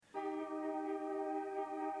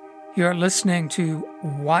You're listening to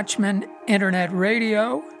Watchman Internet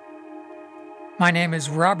Radio. My name is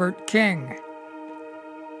Robert King.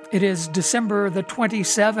 It is December the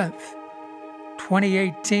 27th,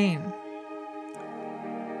 2018.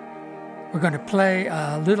 We're going to play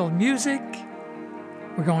a little music.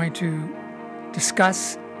 We're going to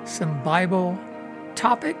discuss some Bible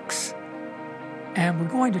topics. And we're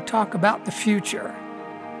going to talk about the future.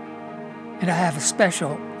 And I have a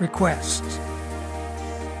special request.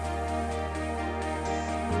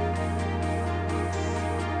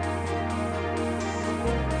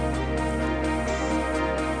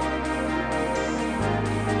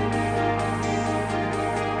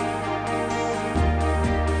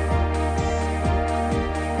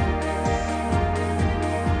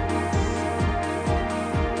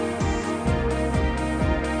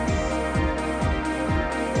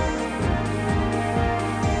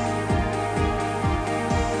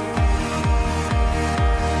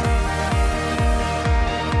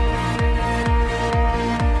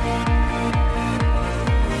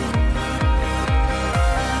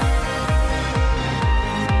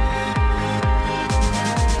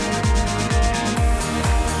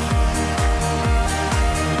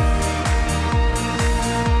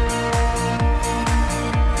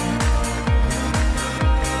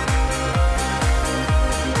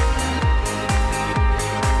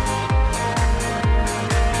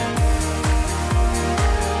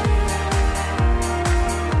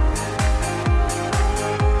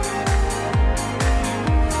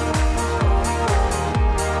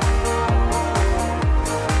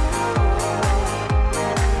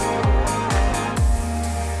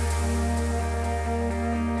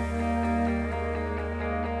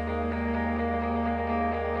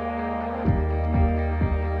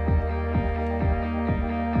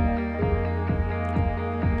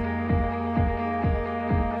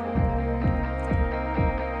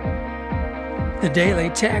 The daily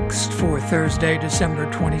text for Thursday, December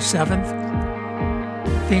 27th.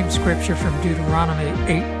 Theme scripture from Deuteronomy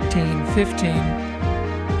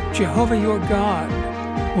 18:15. Jehovah your God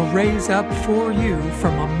will raise up for you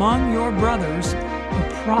from among your brothers a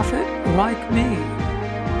prophet like me.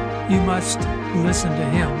 You must listen to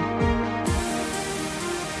him.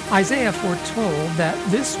 Isaiah foretold that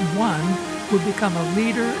this one would become a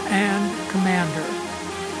leader and commander.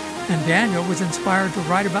 And Daniel was inspired to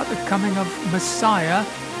write about the coming of Messiah,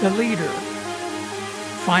 the leader.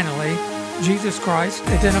 Finally, Jesus Christ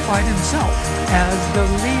identified himself as the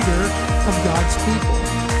leader of God's people.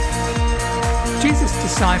 Jesus'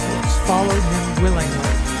 disciples followed him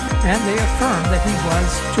willingly, and they affirmed that he was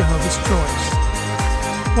Jehovah's choice.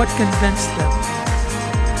 What convinced them?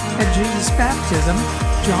 At Jesus' baptism,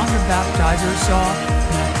 John the Baptizer saw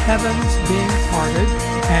the heavens being parted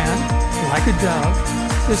and, like a dove,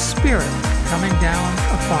 the Spirit coming down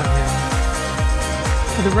upon him.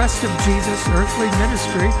 For the rest of Jesus' earthly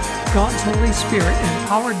ministry, God's Holy Spirit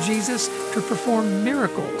empowered Jesus to perform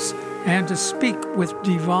miracles and to speak with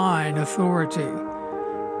divine authority.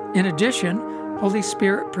 In addition, Holy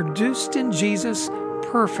Spirit produced in Jesus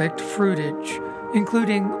perfect fruitage,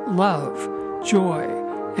 including love, joy,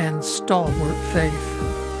 and stalwart faith.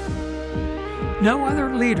 No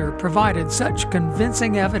other leader provided such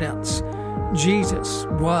convincing evidence. Jesus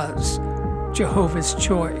was Jehovah's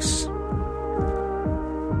choice.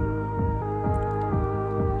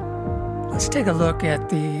 Let's take a look at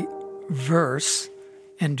the verse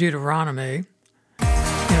in Deuteronomy.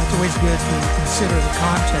 It's always good to consider the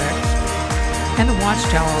context. And the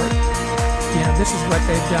Watchtower, this is what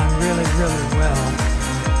they've done really, really well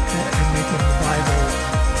in making the Bible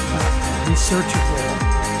researchable.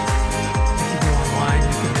 If you go online,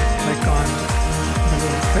 you can click on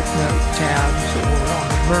footnote tabs or on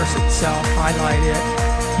the verse itself, highlight it.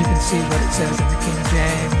 You can see what it says in the King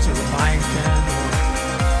James or the Byington or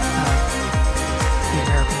the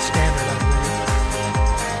American Standard, I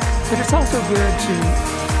believe. But it's also good to,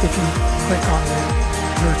 if you click on the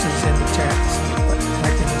verses in the text,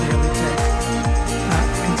 like in the daily text,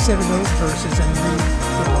 consider those verses and read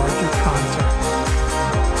the larger context.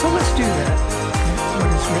 So let's do that. What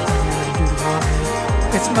is written here in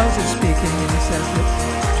Deuteronomy? It's Moses speaking, and he says that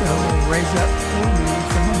Jehovah will raise up for you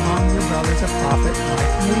from among your brothers a prophet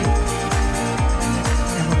like me.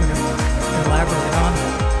 And we're going to elaborate on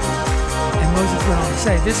that. And Moses went on to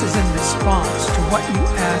say, this is in response to what you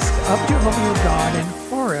asked of Jehovah your God in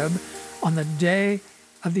Horeb on the day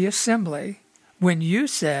of the assembly, when you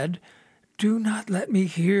said, do not let me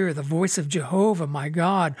hear the voice of Jehovah my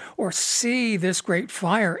God, or see this great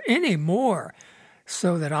fire any more,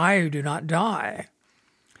 so that I do not die.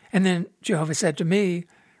 And then Jehovah said to me,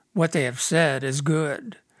 what they have said is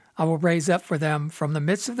good. I will raise up for them from the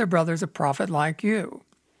midst of their brothers a prophet like you.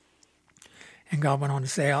 And God went on to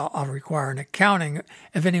say, I'll require an accounting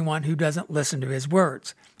of anyone who doesn't listen to his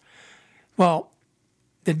words. Well,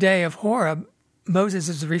 the day of Horeb, Moses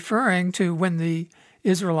is referring to when the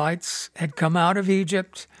Israelites had come out of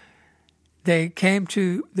Egypt. They came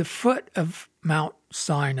to the foot of Mount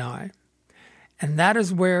Sinai. And that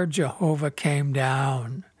is where Jehovah came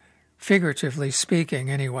down, figuratively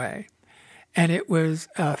speaking anyway. And it was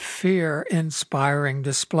a fear-inspiring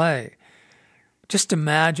display. Just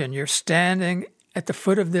imagine you're standing at the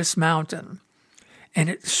foot of this mountain, and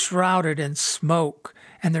it's shrouded in smoke,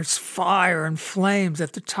 and there's fire and flames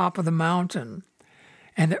at the top of the mountain,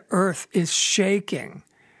 and the earth is shaking,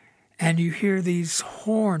 and you hear these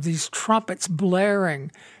horns, these trumpets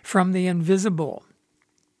blaring from the invisible.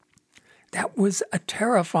 That was a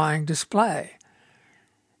terrifying display.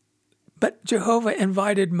 But Jehovah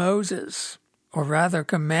invited Moses, or rather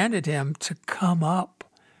commanded him to come up.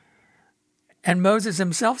 And Moses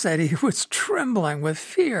himself said he was trembling with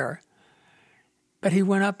fear. But he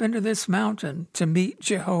went up into this mountain to meet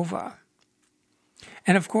Jehovah.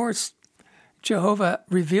 And of course, Jehovah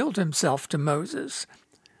revealed himself to Moses.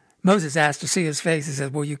 Moses asked to see his face. He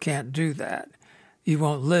said, well, you can't do that. You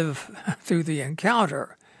won't live through the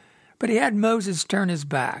encounter. But he had Moses turn his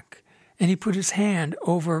back, and he put his hand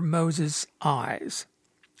over Moses' eyes,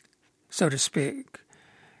 so to speak.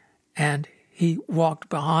 And he walked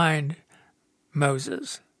behind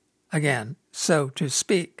Moses, again, so to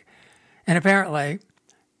speak. And apparently,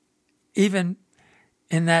 even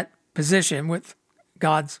in that position with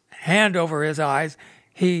God's hand over his eyes,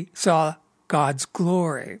 he saw God's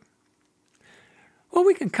glory. Well,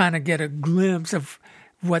 we can kind of get a glimpse of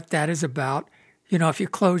what that is about. You know, if you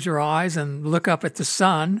close your eyes and look up at the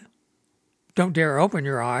sun, don't dare open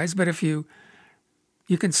your eyes, but if you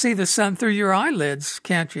can see the sun through your eyelids,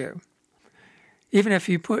 can't you? Even if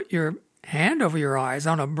you put your hand over your eyes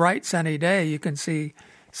on a bright sunny day, you can see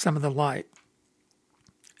some of the light.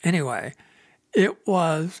 Anyway, it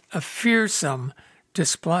was a fearsome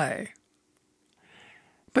display.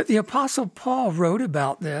 But the Apostle Paul wrote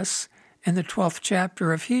about this in the 12th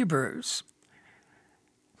chapter of Hebrews.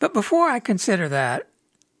 But before I consider that,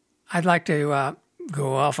 I'd like to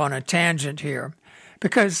go off on a tangent here,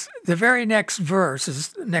 because the very next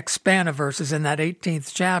verse, next span of verses in that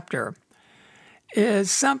 18th chapter,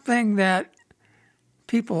 is something that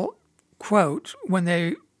people quote when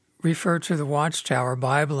they refer to the Watchtower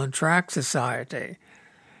Bible and Tract Society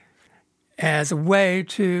as a way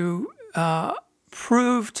to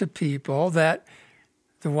prove to people that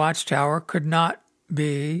the Watchtower could not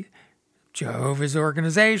be Jehovah's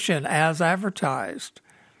organization as advertised.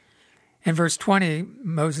 In verse 20,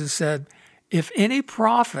 Moses said, if any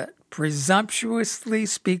prophet presumptuously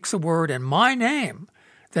speaks a word in my name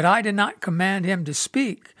that I did not command him to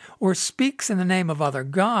speak, or speaks in the name of other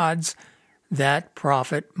gods, that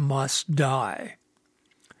prophet must die.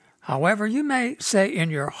 However, you may say in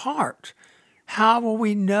your heart, how will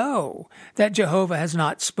we know that Jehovah has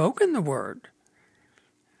not spoken the word?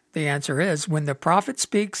 The answer is, when the prophet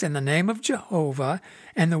speaks in the name of Jehovah,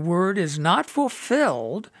 and the word is not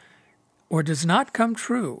fulfilled, or does not come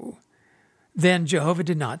true, then Jehovah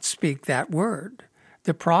did not speak that word.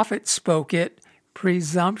 The prophet spoke it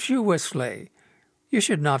presumptuously. You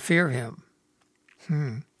should not fear him.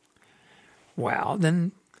 Well,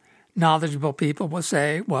 then knowledgeable people will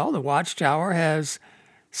say, well, the Watchtower has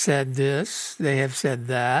said this, they have said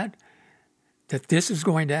that this is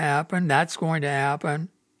going to happen, that's going to happen,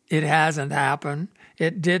 it hasn't happened,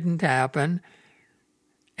 it didn't happen,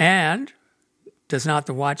 and does not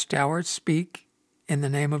the Watchtower speak in the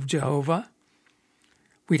name of Jehovah?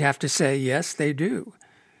 We'd have to say, yes, they do.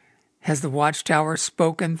 Has the Watchtower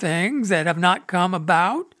spoken things that have not come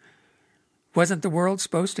about? Wasn't the world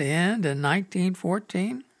supposed to end in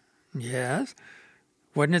 1914? Yes.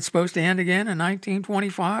 Wasn't it supposed to end again in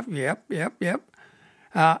 1925? Yep.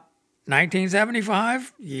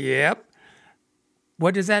 1975? Yep.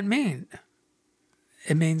 What does that mean?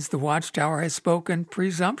 It means the Watchtower has spoken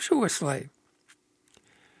presumptuously.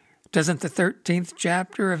 Doesn't the 13th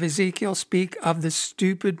chapter of Ezekiel speak of the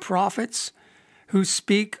stupid prophets who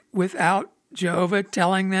speak without Jehovah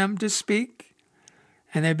telling them to speak?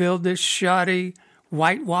 And they build this shoddy,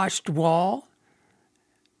 whitewashed wall,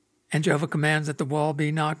 and Jehovah commands that the wall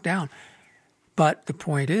be knocked down. But the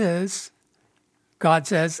point is, God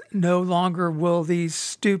says, no longer will these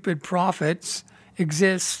stupid prophets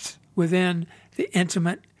exist within the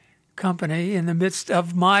intimate company in the midst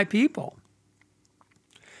of my people.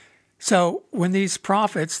 So when these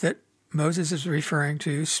prophets that Moses is referring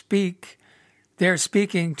to speak, they're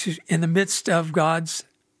speaking in the midst of God's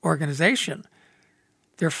organization.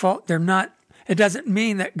 They're not. It doesn't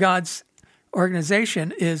mean that God's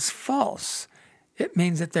organization is false. It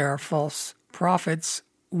means that there are false prophets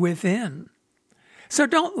within. So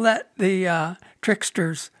don't let the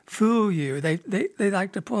tricksters fool you. They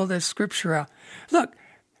like to pull this scripture out. Look,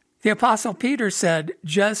 the Apostle Peter said,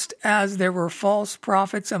 just as there were false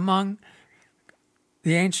prophets among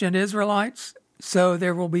the ancient Israelites, so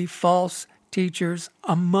there will be false teachers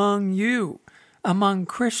among you, among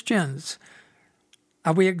Christians.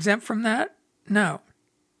 Are we exempt from that? No.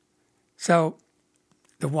 So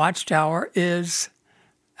the Watchtower is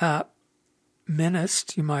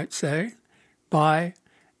menaced, you might say, by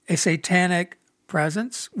a satanic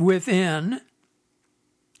presence within.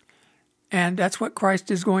 And that's what Christ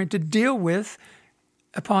is going to deal with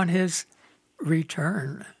upon his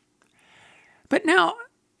return. But now,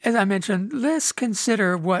 as I mentioned, let's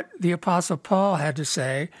consider what the Apostle Paul had to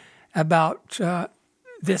say about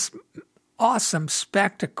this awesome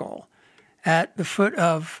spectacle at the foot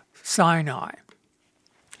of Sinai.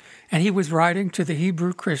 And he was writing to the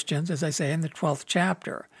Hebrew Christians, as I say, in the 12th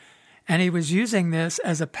chapter. And he was using this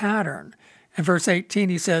as a pattern. In verse 18,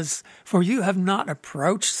 he says, "For you have not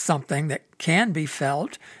approached something that can be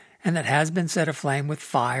felt and that has been set aflame with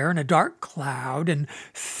fire and a dark cloud and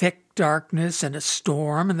thick darkness and a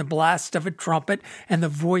storm and the blast of a trumpet and the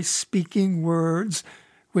voice speaking words,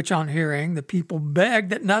 which on hearing the people begged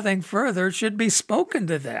that nothing further should be spoken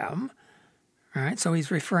to them." All right, so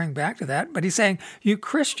he's referring back to that. But he's saying, you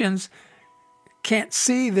Christians can't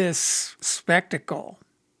see this spectacle,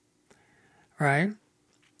 right?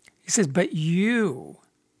 He says, but you,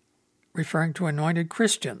 referring to anointed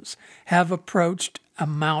Christians, have approached a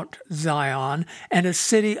Mount Zion and a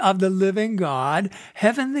city of the living God,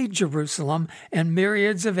 heavenly Jerusalem, and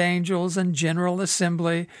myriads of angels and general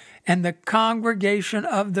assembly, and the congregation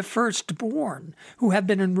of the firstborn, who have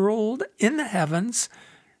been enrolled in the heavens,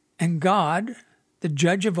 and God, the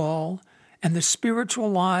judge of all, and the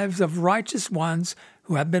spiritual lives of righteous ones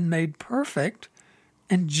who have been made perfect,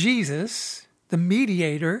 and Jesus, the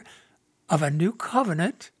mediator of a new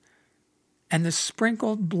covenant, and the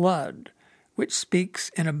sprinkled blood, which speaks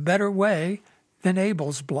in a better way than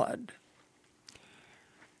Abel's blood.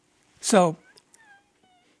 So,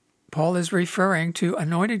 Paul is referring to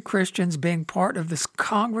anointed Christians being part of this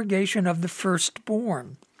congregation of the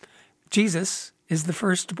firstborn. Jesus is the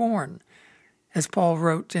firstborn. As Paul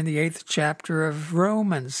wrote in the 8th chapter of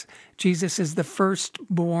Romans, Jesus is the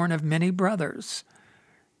firstborn of many brothers.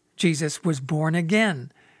 Jesus was born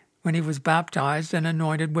again when he was baptized and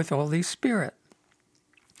anointed with Holy Spirit.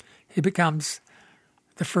 He becomes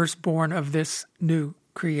the firstborn of this new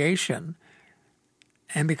creation.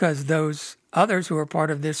 And because those others who are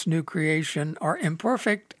part of this new creation are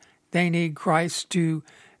imperfect, they need Christ to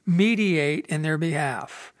mediate in their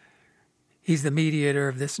behalf. He's the mediator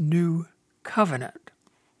of this new covenant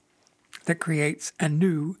that creates a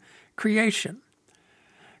new creation.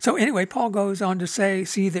 So anyway, Paul goes on to say,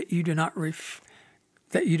 see that you do not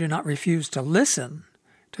refuse to listen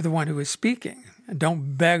to the one who is speaking. And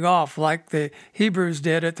don't beg off like the Hebrews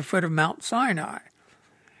did at the foot of Mount Sinai.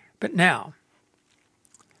 But now,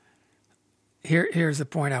 here's the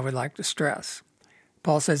point I would like to stress.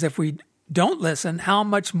 Paul says, if we don't listen, how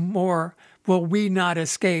much more will we not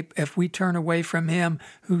escape if we turn away from him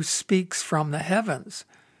who speaks from the heavens?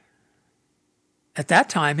 At that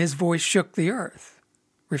time, his voice shook the earth,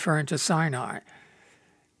 referring to Sinai.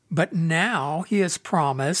 But now he has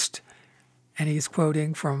promised, and he's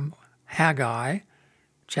quoting from Haggai,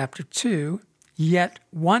 chapter 2, yet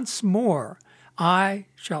once more I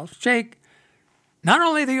shall shake not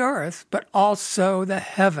only the earth, but also the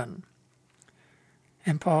heaven.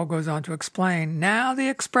 And Paul goes on to explain, now the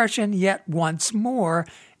expression yet once more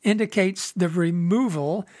indicates the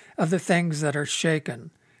removal of the things that are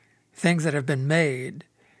shaken, things that have been made,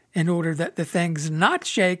 in order that the things not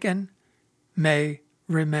shaken may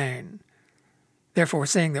remain. Therefore,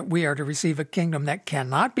 seeing that we are to receive a kingdom that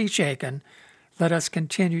cannot be shaken, let us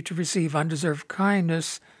continue to receive undeserved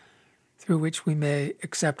kindness through which we may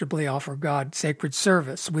acceptably offer God sacred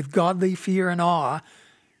service with godly fear and awe.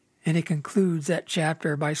 And he concludes that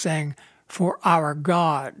chapter by saying, for our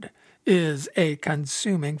God is a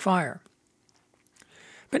consuming fire.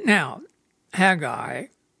 But now, Haggai,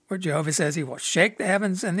 where Jehovah says he will shake the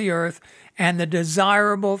heavens and the earth, and the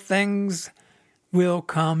desirable things will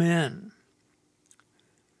come in.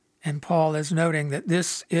 And Paul is noting that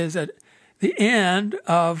this is the end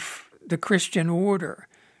of the Christian order.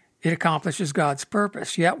 It accomplishes God's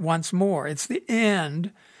purpose. Yet once more, it's the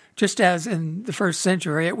end. Just as in the first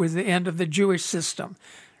century, it was the end of the Jewish system.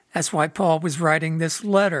 That's why Paul was writing this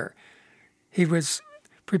letter. He was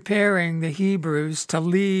preparing the Hebrews to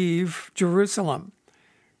leave Jerusalem.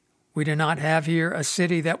 We do not have here a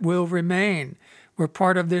city that will remain. We're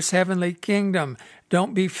part of this heavenly kingdom.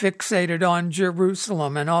 Don't be fixated on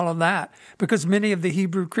Jerusalem and all of that, because many of the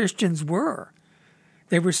Hebrew Christians were.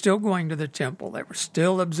 They were still going to the temple. They were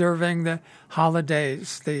still observing the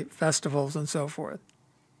holidays, the festivals, and so forth,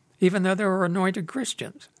 even though they were anointed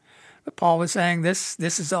Christians. But Paul was saying this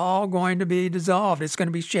is all going to be dissolved. It's going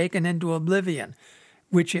to be shaken into oblivion,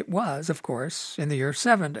 which it was, of course, in the year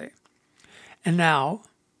 70. And now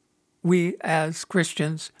we as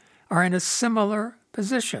Christians are in a similar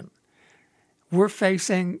position. We're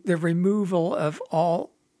facing the removal of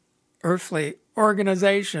all earthly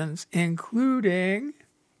organizations, including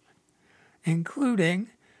the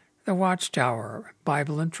Watchtower,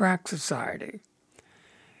 Bible and Tract Society.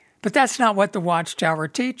 But that's not what the Watchtower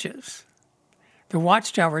teaches. The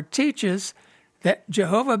Watchtower teaches that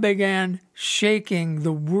Jehovah began shaking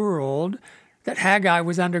the world, that Haggai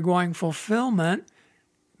was began undergoing fulfillment,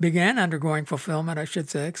 back in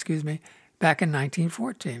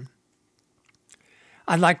 1914.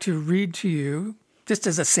 I'd like to read to you, just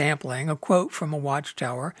as a sampling, a quote from a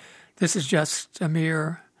Watchtower. This is just a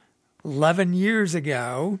mere 11 years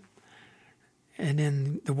ago, and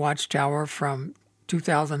in the Watchtower from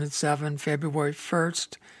 2007, February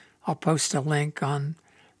 1st. I'll post a link on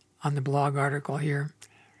the blog article here.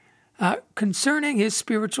 Concerning his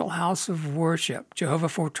spiritual house of worship, Jehovah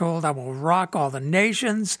foretold, I will rock all the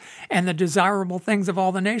nations, and the desirable things of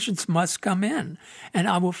all the nations must come in, and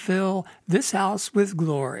I will fill this house with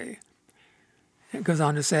glory. It goes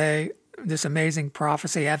on to say, this amazing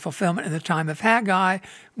prophecy had fulfillment in the time of Haggai,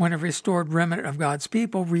 when a restored remnant of God's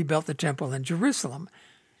people rebuilt the temple in Jerusalem.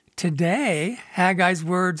 Today, Haggai's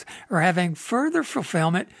words are having further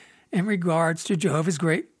fulfillment in regards to Jehovah's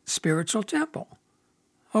great spiritual temple.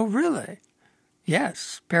 Oh, really?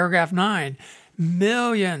 Yes. Paragraph 9.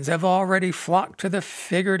 Millions have already flocked to the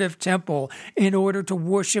figurative temple in order to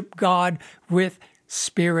worship God with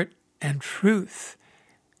spirit and truth.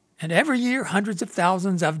 And every year, hundreds of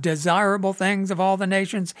thousands of desirable things of all the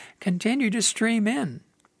nations continue to stream in.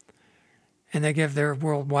 And they give their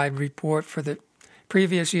worldwide report for the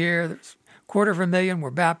previous year. There's 250,000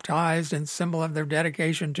 were baptized in symbol of their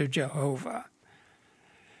dedication to Jehovah.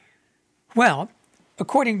 Well,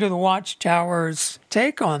 according to the Watchtower's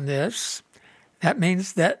take on this, that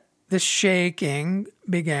means that the shaking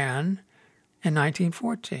began in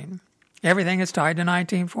 1914. Everything is tied to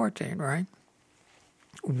 1914, right?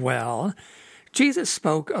 Well, Jesus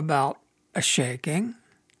spoke about a shaking,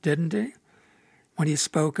 didn't he? When he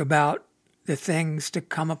spoke about the things to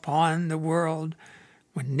come upon the world,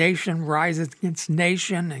 when nation rises against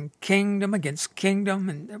nation and kingdom against kingdom,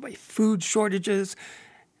 and there'll be food shortages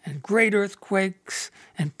and great earthquakes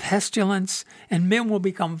and pestilence, and men will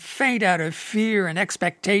become faint out of fear and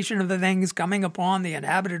expectation of the things coming upon the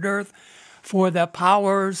inhabited earth, for the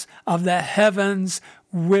powers of the heavens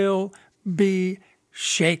will be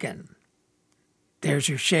shaken. There's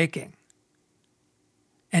your shaking.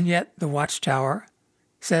 And yet the Watchtower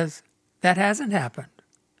says that hasn't happened.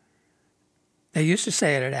 They used to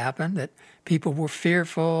say it had happened, that people were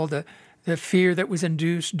fearful, the fear that was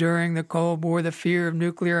induced during the Cold War, the fear of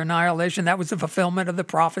nuclear annihilation, that was the fulfillment of the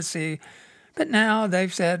prophecy. But now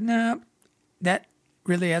they've said, no, that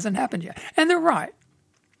really hasn't happened yet. And they're right.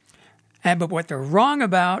 But what they're wrong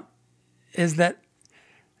about is that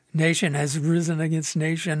nation has risen against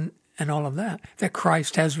nation and all of that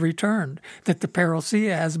Christ has returned, that the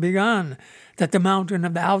parousia has begun, that the mountain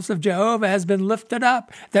of the house of Jehovah has been lifted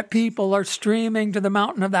up, that people are streaming to the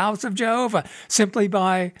mountain of the house of Jehovah simply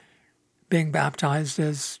by being baptized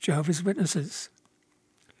as Jehovah's Witnesses.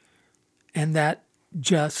 And that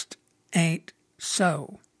just ain't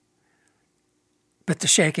so. But the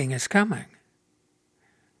shaking is coming.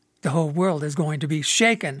 The whole world is going to be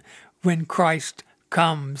shaken when Christ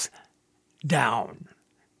comes down,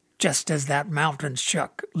 just as that mountain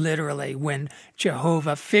shook, literally, when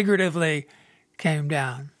Jehovah figuratively came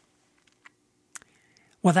down.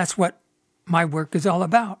 Well, that's what my work is all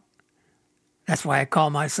about. That's why I call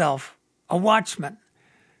myself a watchman,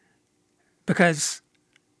 because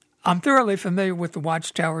I'm thoroughly familiar with the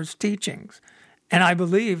Watchtower's teachings, and I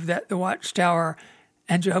believe that the Watchtower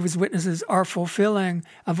and Jehovah's Witnesses are fulfilling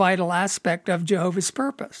a vital aspect of Jehovah's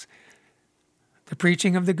purpose, the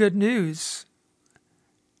preaching of the good news.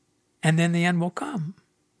 And then the end will come.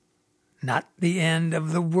 Not the end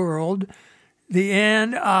of the world, the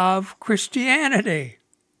end of Christianity.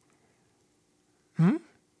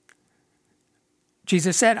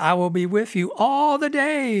 Jesus said, I will be with you all the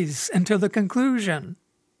days until the conclusion.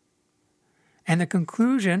 And the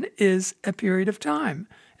conclusion is a period of time.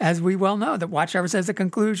 as we well know, the Watchtower says the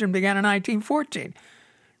conclusion began in 1914.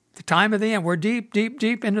 The time of the end. We're deep, deep,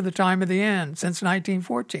 deep into the time of the end since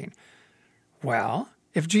 1914. Well,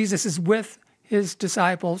 if Jesus is with his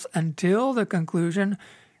disciples until the conclusion,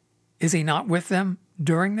 is he not with them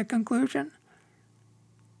during the conclusion?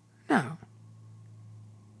 No.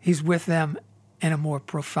 He's with them in a more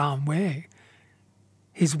profound way.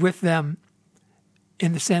 He's with them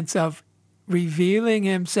in the sense of revealing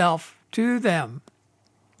himself to them.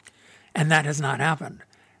 And that has not happened.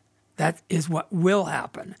 That is what will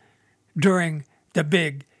happen during the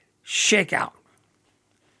big shakeout.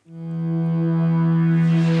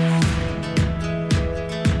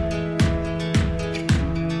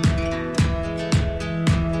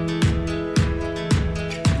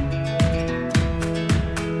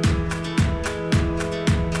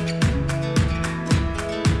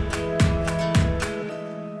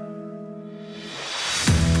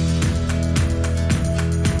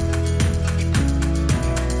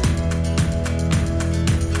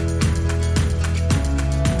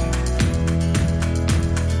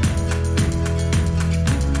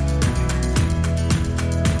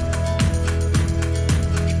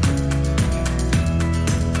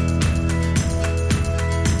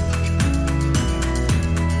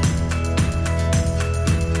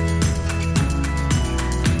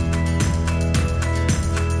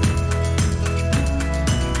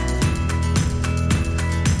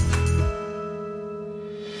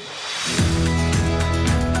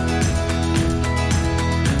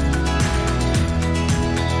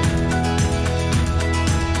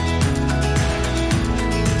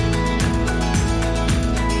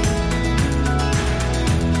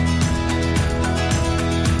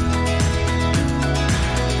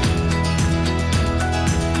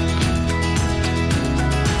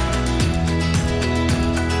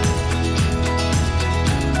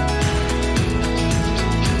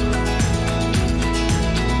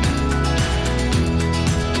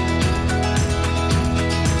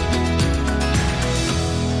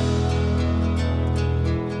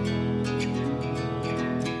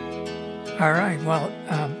 All right, well,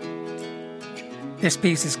 this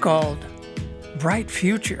piece is called Bright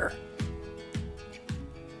Future.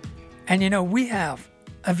 And we have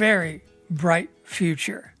a very bright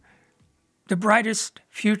future, the brightest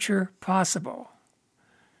future possible,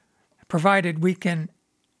 provided we can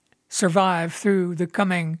survive through the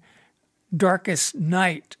coming darkest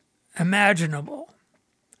night imaginable.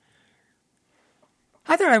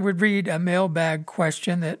 I thought I would read a mailbag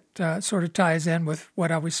question that sort of ties in with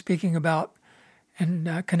what I was speaking about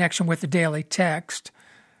in connection with the daily text.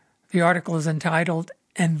 The article is entitled,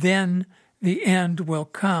 "And Then the End Will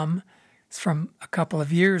Come." It's from a couple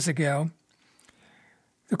of years ago.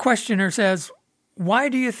 The questioner says, "Why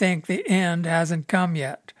do you think the end hasn't come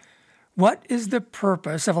yet? What is the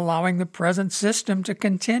purpose of allowing the present system to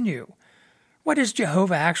continue? What is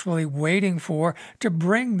Jehovah actually waiting for to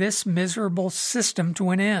bring this miserable system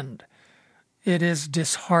to an end? It is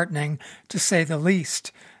disheartening, to say the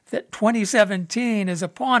least, that 2017 is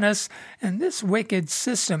upon us and this wicked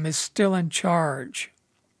system is still in charge."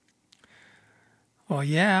 Well,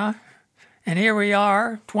 yeah, and here we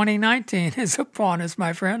are, 2019 is upon us,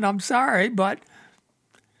 my friend. I'm sorry, but,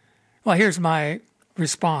 well, here's my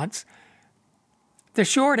response. The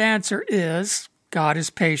short answer is God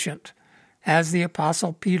is patient. As the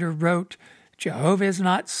Apostle Peter wrote, Jehovah is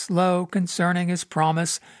not slow concerning his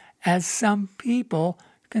promise, as some people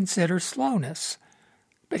consider slowness.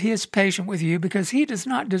 But he is patient with you because he does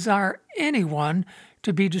not desire anyone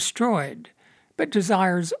to be destroyed, but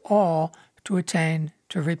desires all to attain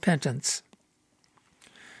to repentance.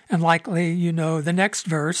 And likely you know the next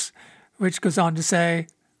verse, which goes on to say,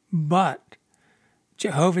 "But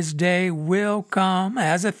Jehovah's day will come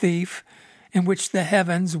as a thief, in which the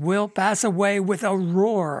heavens will pass away with a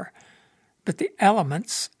roar, but the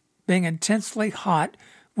elements, being intensely hot,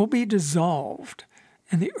 will be dissolved,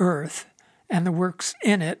 and the earth and the works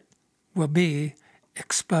in it will be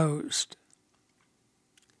exposed."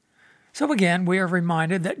 So again, we are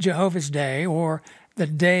reminded that Jehovah's day, or the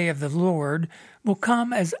day of the Lord, will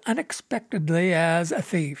come as unexpectedly as a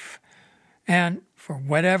thief. And for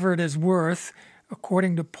whatever it is worth,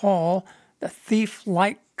 according to Paul, the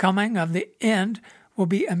thief-like coming of the end will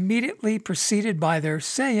be immediately preceded by their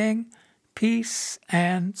saying, peace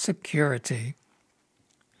and security.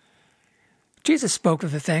 Jesus spoke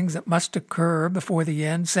of the things that must occur before the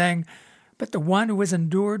end, saying, "But the one who has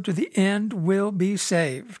endured to the end will be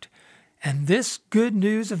saved. And this good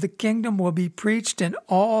news of the kingdom will be preached in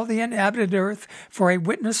all the inhabited earth for a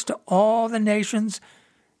witness to all the nations,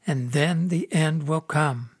 and then the end will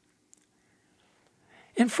come."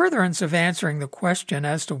 In furtherance of answering the question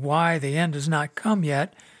as to why the end has not come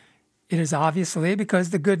yet, it is obviously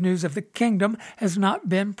because the good news of the kingdom has not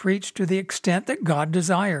been preached to the extent that God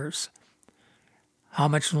desires. How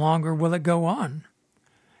much longer will it go on?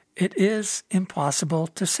 It is impossible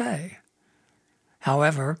to say.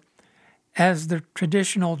 However, as the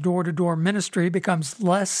traditional door-to-door ministry becomes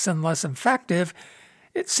less and less effective,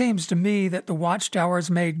 it seems to me that the Watchtower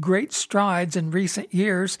has made great strides in recent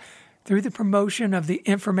years through the promotion of the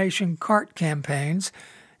information cart campaigns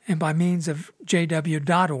and by means of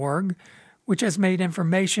jw.org, which has made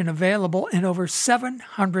information available in over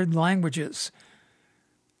 700 languages.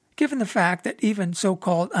 Given the fact that even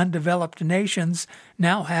so-called undeveloped nations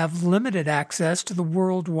now have limited access to the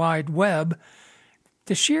World Wide Web,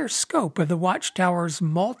 the sheer scope of the Watchtower's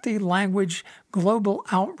multi-language global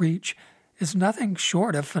outreach is nothing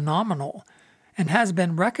short of phenomenal and has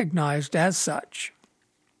been recognized as such.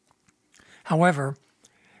 However,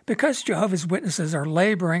 because Jehovah's Witnesses are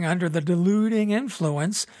laboring under the deluding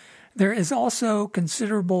influence, there is also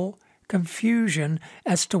considerable confusion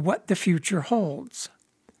as to what the future holds.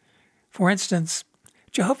 For instance,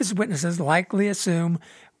 Jehovah's Witnesses likely assume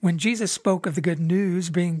when Jesus spoke of the good news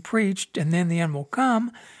being preached and then the end will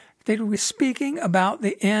come, that he was speaking about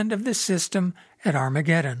the end of the system at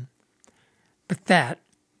Armageddon. But that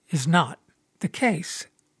is not the case.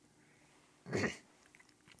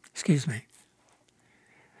 Excuse me.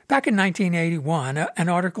 Back in 1981, an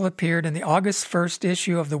article appeared in the August 1st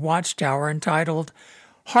issue of the Watchtower entitled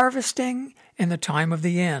Harvesting in the Time of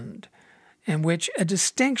the End, in which a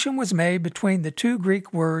distinction was made between the two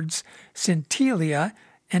Greek words syntelia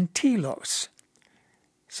and telos.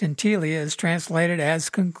 Syntelia is translated as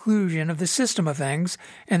conclusion of the system of things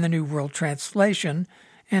in the New World Translation,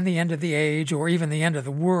 and the end of the age or even the end of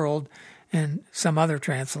the world in some other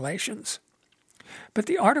translations. But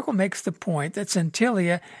the article makes the point that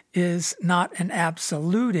syntelia is not an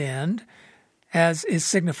absolute end, as is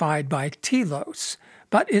signified by telos,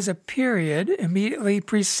 but is a period immediately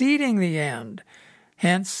preceding the end.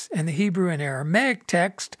 Hence, in the Hebrew and Aramaic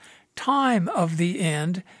text, time of the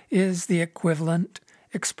end is the equivalent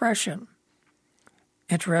expression.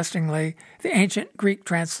 Interestingly, the ancient Greek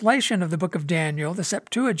translation of the book of Daniel, the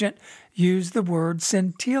Septuagint, used the word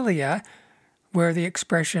syntelia, where the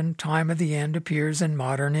expression time of the end appears in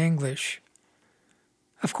modern English.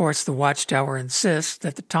 Of course, the Watchtower insists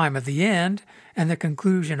that the time of the end and the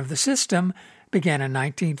conclusion of the system began in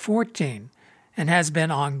 1914 and has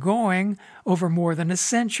been ongoing over more than a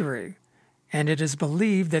century, and it is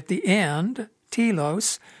believed that the end,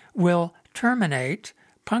 telos, will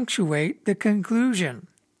punctuate the conclusion.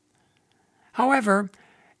 However,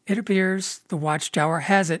 it appears the Watchtower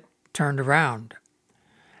has it turned around.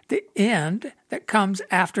 The end that comes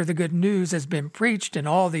after the good news has been preached in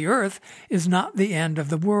all the earth is not the end of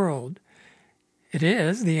the world. It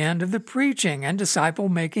is the end of the preaching and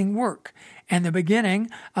disciple-making work, and the beginning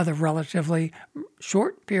of the relatively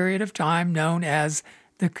short period of time known as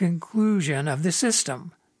the conclusion of the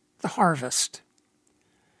system, the harvest.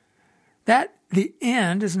 That the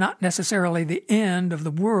end is not necessarily the end of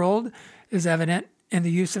the world is evident in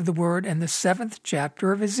the use of the word in the 7th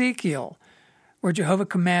chapter of Ezekiel, where Jehovah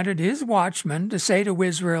commanded his watchmen to say to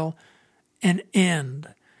Israel, an end.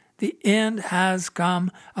 The end has come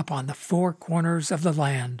upon the four corners of the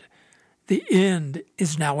land. The end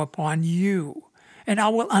is now upon you, and I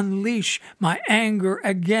will unleash my anger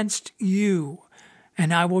against you,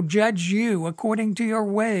 and I will judge you according to your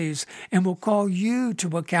ways, and will call you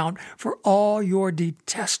to account for all your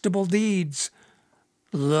detestable deeds.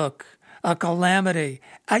 Look, a calamity,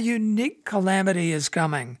 a unique calamity is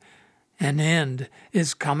coming. An end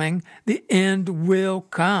is coming. The end will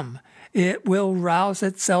come. It will rouse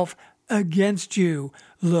itself against you.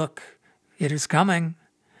 Look, it is coming.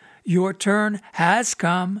 Your turn has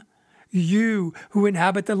come. You who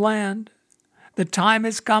inhabit the land. The time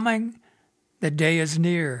is coming. The day is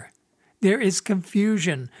near. There is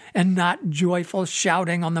confusion and not joyful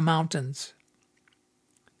shouting on the mountains.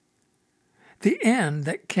 The end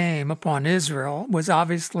that came upon Israel was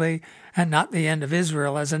obviously not the end of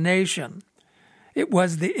Israel as a nation. It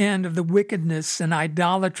was the end of the wickedness and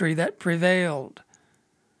idolatry that prevailed.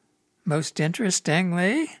 Most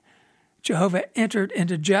interestingly, Jehovah entered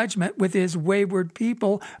into judgment with his wayward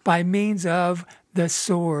people by means of the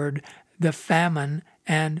sword, the famine,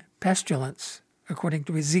 and pestilence, according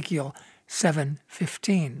to Ezekiel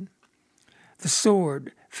 7:15. The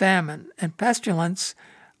sword, famine, and pestilence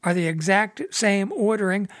are the exact same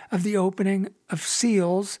ordering of the opening of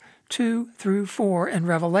seals 2 through 4 in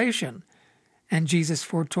Revelation, and Jesus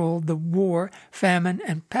foretold the war, famine,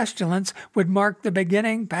 and pestilence would mark the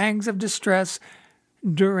beginning pangs of distress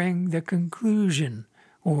during the conclusion,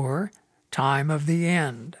 or time of the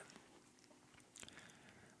end.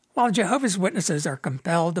 While Jehovah's Witnesses are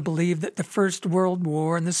compelled to believe that the First World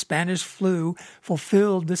War and the Spanish flu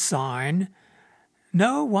fulfilled the sign,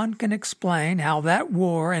 no one can explain how that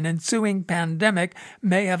war and ensuing pandemic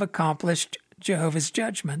may have accomplished Jehovah's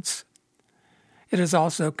judgments. It is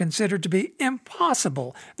also considered to be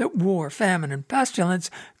impossible that war, famine, and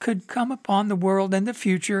pestilence could come upon the world in the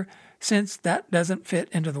future, since that doesn't fit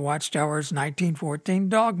into the Watchtower's 1914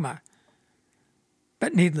 dogma.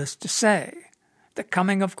 But needless to say, the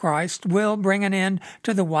coming of Christ will bring an end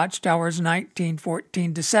to the Watchtower's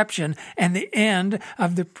 1914 deception and the end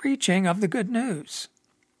of the preaching of the good news.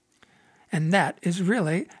 And that is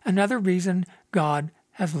really another reason God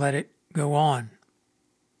has let it go on,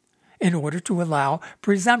 in order to allow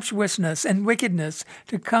presumptuousness and wickedness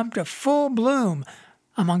to come to full bloom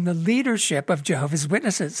among the leadership of Jehovah's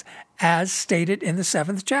Witnesses, as stated in the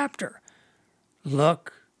 7th chapter.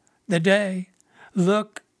 Look, the day,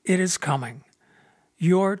 look, it is coming.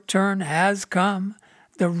 Your turn has come,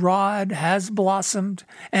 the rod has blossomed,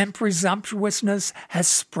 and presumptuousness has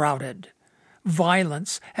sprouted.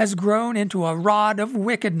 Violence has grown into a rod of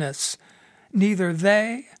wickedness. Neither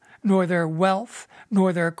they, nor their wealth,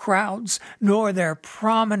 nor their crowds, nor their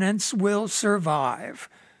prominence will survive.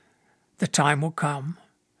 The time will come.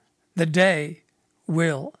 The day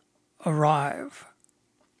will arrive.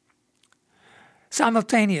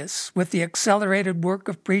 Simultaneous with the accelerated work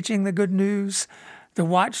of preaching the good news, the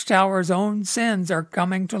Watchtower's own sins are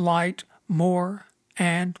coming to light more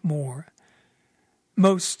and more.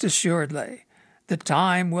 Most assuredly, the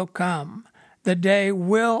time will come, the day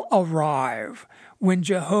will arrive, when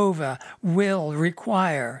Jehovah will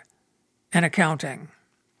require an accounting.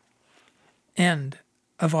 End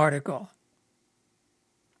of article.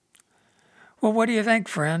 Well, what do you think,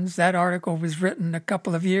 friends? That article was written a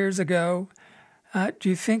couple of years ago. Do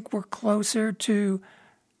you think we're closer to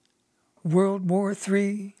World War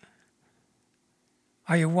III?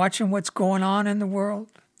 Are you watching what's going on in the world?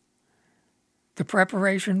 The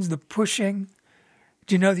preparations, the pushing.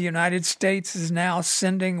 Do you know the United States is now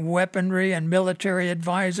sending weaponry and military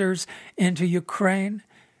advisors into Ukraine,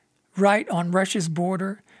 right on Russia's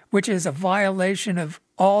border, which is a violation of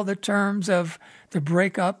all the terms of the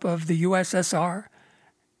breakup of the USSR?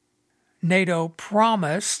 NATO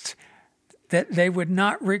promised that they would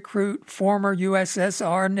not recruit former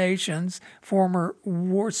USSR nations, former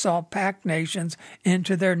Warsaw Pact nations,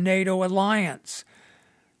 into their NATO alliance.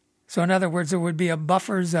 So in other words, there would be a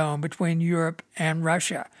buffer zone between Europe and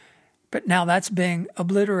Russia. But now that's being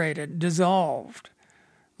obliterated, dissolved.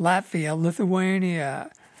 Latvia,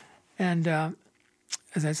 Lithuania, and,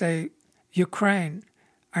 as I say, Ukraine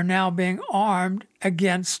are now being armed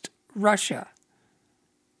against Russia.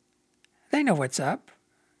 They know what's up.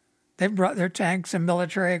 They've brought their tanks and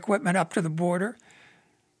military equipment up to the border.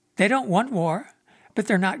 They don't want war, but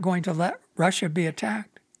they're not going to let Russia be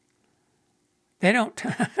attacked. They don't.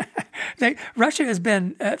 Russia has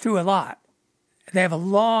been through a lot. They have a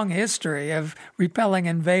long history of repelling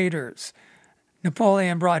invaders.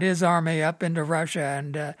 Napoleon brought his army up into Russia,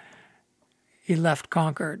 and he left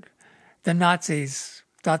conquered. The Nazis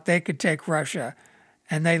thought they could take Russia,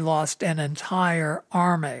 and they lost an entire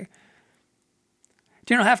army.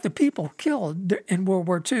 Do you know half the people killed in World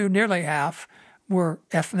War II, nearly half, were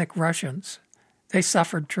ethnic Russians? They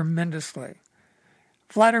suffered tremendously.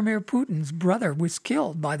 Vladimir Putin's brother was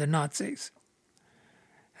killed by the Nazis.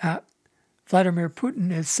 Vladimir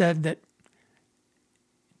Putin has said that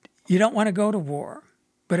you don't want to go to war,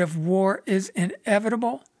 but if war is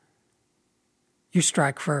inevitable, you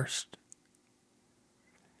strike first.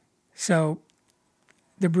 So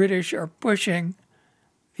the British are pushing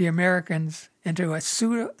the Americans into a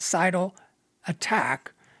suicidal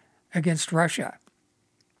attack against Russia.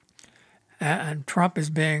 And Trump is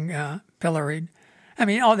being pilloried. I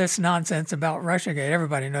mean, all this nonsense about Russiagate,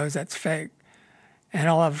 everybody knows that's fake. And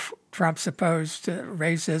all of Trump's supposed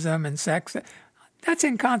racism and sex, that's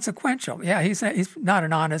inconsequential. Yeah, he's not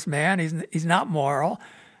an honest man. He's not moral.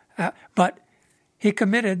 But he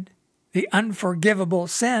committed the unforgivable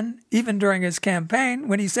sin even during his campaign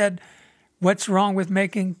when he said, "What's wrong with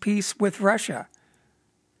making peace with Russia?"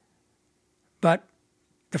 But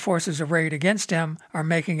the forces arrayed against him are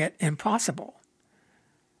making it impossible.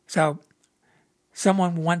 So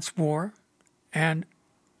someone wants war, and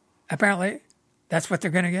apparently that's what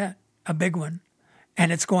they're going to get, a big one.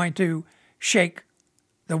 And it's going to shake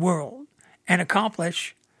the world and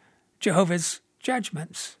accomplish Jehovah's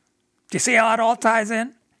judgments. Do you see how it all ties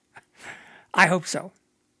in? I hope so.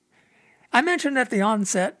 I mentioned at the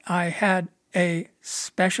onset I had a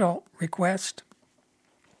special request.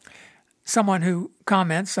 someone who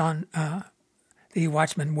comments on the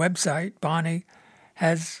Watchman website, Bonnie,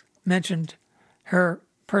 has mentioned her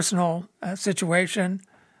personal situation.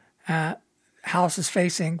 House is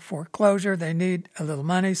facing foreclosure. They need a little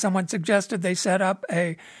money. Someone suggested they set up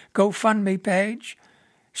a GoFundMe page.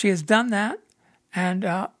 She has done that, and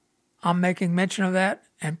I'm making mention of that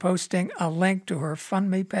and posting a link to her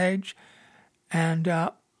FundMe page. And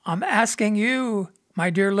I'm asking you, my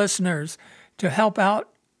dear listeners, to help out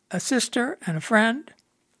a sister and a friend.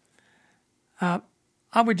 I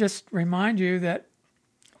would just remind you that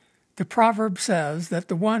the proverb says that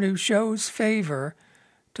the one who shows favor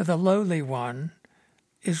to the lowly one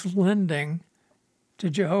is lending to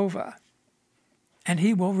Jehovah, and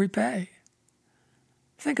he will repay.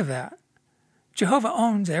 Think of that. Jehovah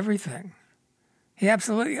owns everything. He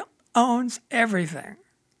absolutely owns everything.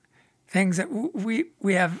 Things that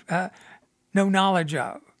we have no knowledge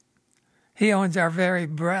of. He owns our very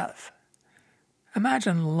breath.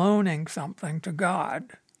 Imagine loaning something to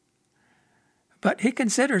God. But he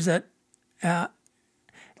considers it,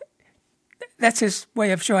 that's his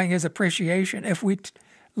way of showing his appreciation. If we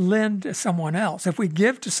lend to someone else, if we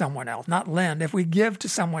give to someone else, not lend, if we give to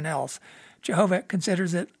someone else, Jehovah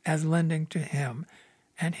considers it as lending to him,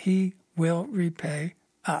 and he will repay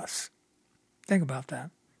us. Think about that.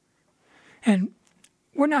 And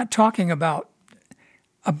we're not talking about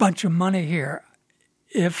a bunch of money here.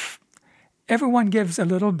 If everyone gives a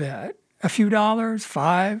little bit, a few dollars,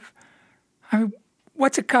 $5, I mean,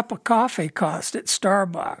 what's a cup of coffee cost at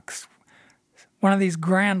Starbucks? One of these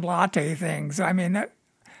grand latte things. I mean,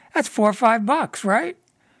 that's $4 or $5, right?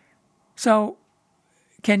 So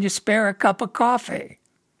can you spare a cup of coffee?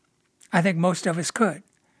 I think most of us could.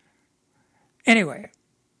 Anyway,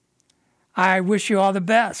 I wish you all the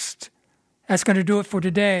best. That's going to do it for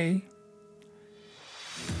today.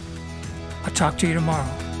 I'll talk to you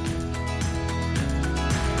tomorrow.